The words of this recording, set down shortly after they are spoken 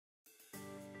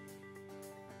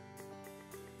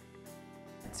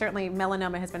certainly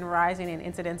melanoma has been rising in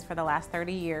incidence for the last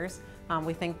 30 years.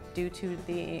 We think due to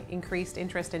the increased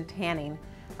interest in tanning,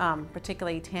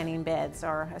 particularly tanning beds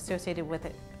are associated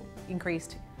with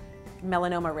increased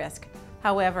melanoma risk.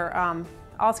 However,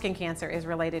 all skin cancer is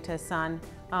related to sun.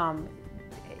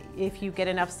 If you get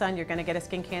enough sun, you're going to get a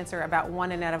skin cancer. About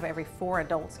 1 out of every 4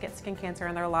 adults get skin cancer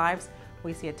in their lives.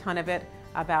 We see a ton of it.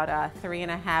 About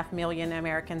 3.5 million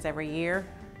Americans every year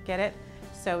get it.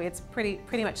 So it's pretty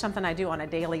much something I do on a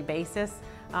daily basis.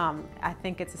 I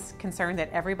think it's a concern that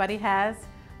everybody has.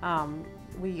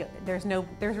 There's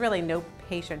really no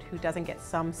patient who doesn't get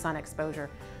some sun exposure.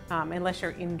 Unless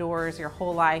you're indoors your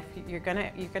whole life, you're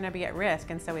gonna be at risk,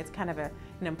 and so it's kind of an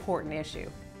important issue.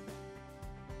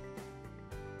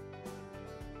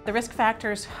 The risk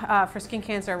factors for skin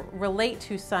cancer relate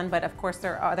to sun, but of course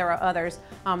there are others.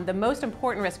 The most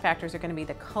important risk factors are going to be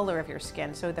the color of your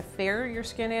skin. So the fairer your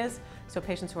skin is, so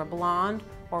patients who are blonde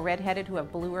or redheaded who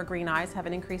have blue or green eyes have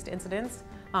an increased incidence.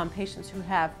 Patients who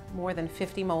have more than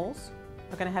 50 moles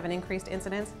are going to have an increased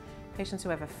incidence. Patients who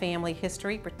have a family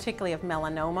history, particularly of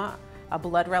melanoma, a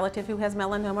blood relative who has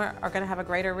melanoma, are going to have a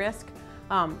greater risk.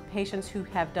 Patients who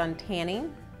have done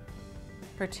tanning,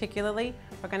 particularly,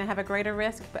 are going to have a greater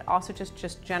risk, but also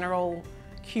just general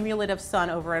cumulative sun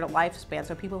over a lifespan.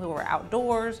 So people who are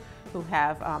outdoors, who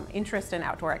have interest in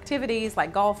outdoor activities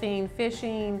like golfing,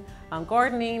 fishing,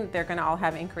 gardening, they're going to all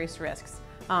have increased risks.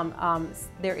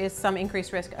 There is some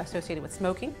increased risk associated with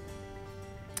smoking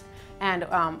and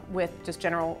with just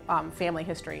general family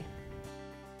history.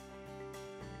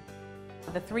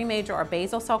 The 3 major are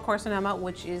basal cell carcinoma,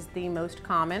 which is the most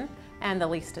common and the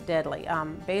least deadly.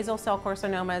 Basal cell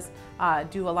carcinomas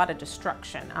do a lot of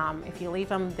destruction. If you leave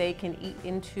them, they can eat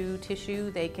into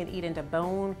tissue, they can eat into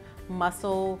bone,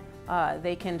 muscle,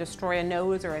 they can destroy a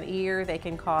nose or an ear, they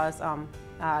can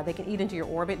eat into your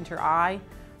orbit, into your eye.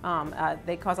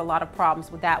 They cause a lot of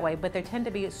problems with that way, but they tend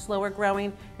to be slower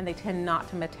growing and they tend not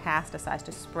to metastasize,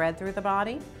 to spread through the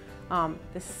body.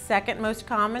 The second most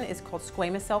common is called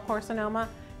squamous cell carcinoma,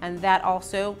 and that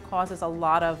also causes a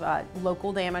lot of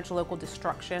local damage, local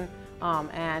destruction,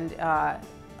 and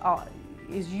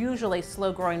is usually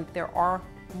slow growing. There are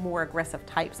more aggressive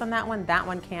types on that one. That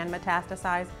one can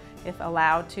metastasize if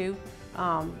allowed to.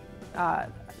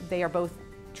 They are both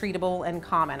treatable and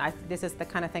common. This is the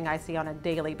kind of thing I see on a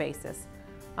daily basis.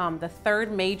 The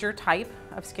third major type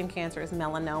of skin cancer is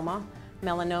melanoma.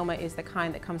 Melanoma is the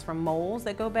kind that comes from moles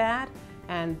that go bad,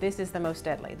 and this is the most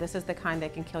deadly. This is the kind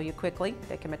that can kill you quickly,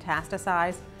 that can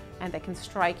metastasize, and that can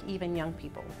strike even young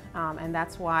people. And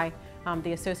that's why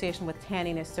the association with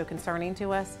tanning is so concerning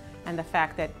to us, and the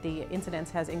fact that the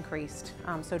incidence has increased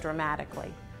so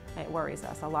dramatically. It worries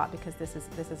us a lot because this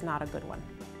is not a good one.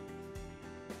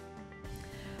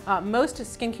 Most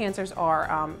skin cancers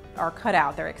are cut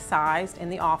out. They're excised in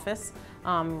the office.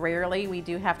 Rarely we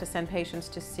do have to send patients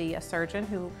to see a surgeon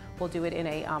who will do it in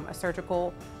a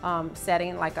surgical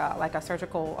setting, like a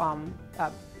surgical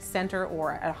center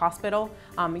or a hospital.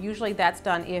 Usually that's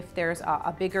done if there's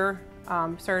a bigger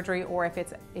surgery, or if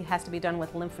it has to be done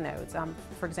with lymph nodes.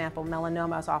 For example,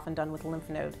 melanoma is often done with lymph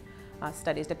node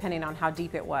studies, depending on how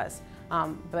deep it was.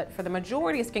 But for the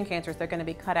majority of skin cancers, they're going to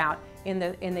be cut out in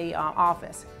the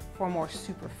office. For more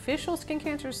superficial skin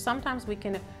cancers, sometimes we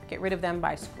can get rid of them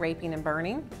by scraping and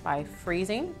burning, by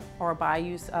freezing, or by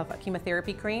use of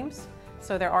chemotherapy creams.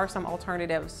 So there are some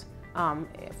alternatives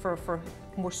for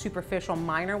more superficial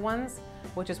minor ones,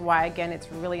 which is why, again,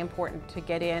 it's really important to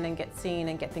get in and get seen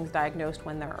and get things diagnosed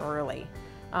when they're early.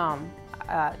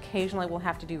 Occasionally we'll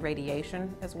have to do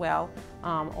radiation as well,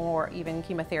 or even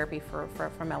chemotherapy for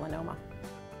melanoma.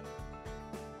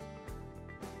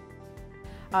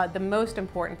 The most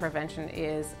important prevention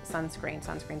is sunscreen,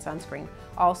 sunscreen, sunscreen.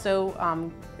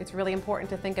 Also, it's really important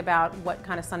to think about what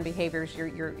kind of sun behaviors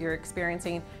you're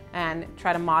experiencing and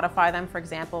try to modify them. For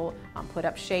example, put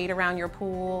up shade around your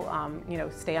pool,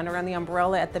 stay under the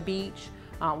umbrella at the beach,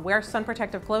 wear sun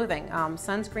protective clothing.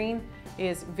 Sunscreen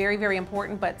is very, very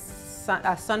important, but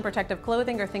sun protective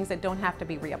clothing are things that don't have to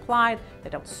be reapplied,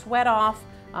 that don't sweat off,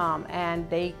 and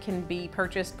they can be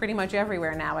purchased pretty much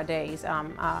everywhere nowadays.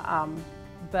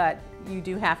 But you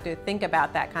do have to think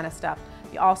about that kind of stuff.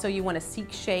 Also, you want to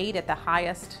seek shade at the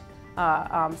highest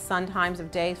sun times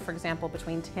of day. For example,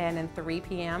 between 10 and 3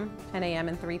 p.m., 10 a.m.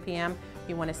 and 3 p.m.,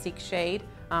 you want to seek shade.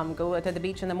 Go to the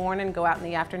beach in the morning, go out in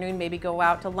the afternoon, maybe go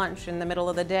out to lunch in the middle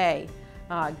of the day.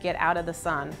 Get out of the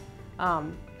sun.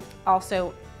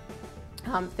 Also,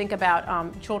 think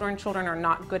about children. Children are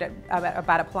not good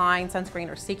about applying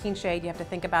sunscreen or seeking shade. You have to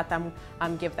think about them.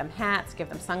 Give them hats, give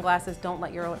them sunglasses. Don't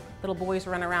let your little boys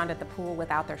run around at the pool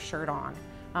without their shirt on.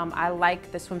 I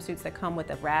like the swimsuits that come with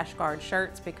the rash guard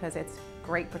shirts because it's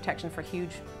great protection for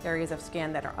huge areas of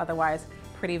skin that are otherwise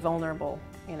pretty vulnerable,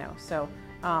 you know. So,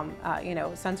 you know,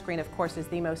 sunscreen, of course, is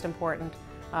the most important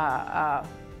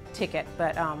ticket,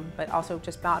 but also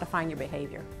just modifying your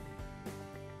behavior.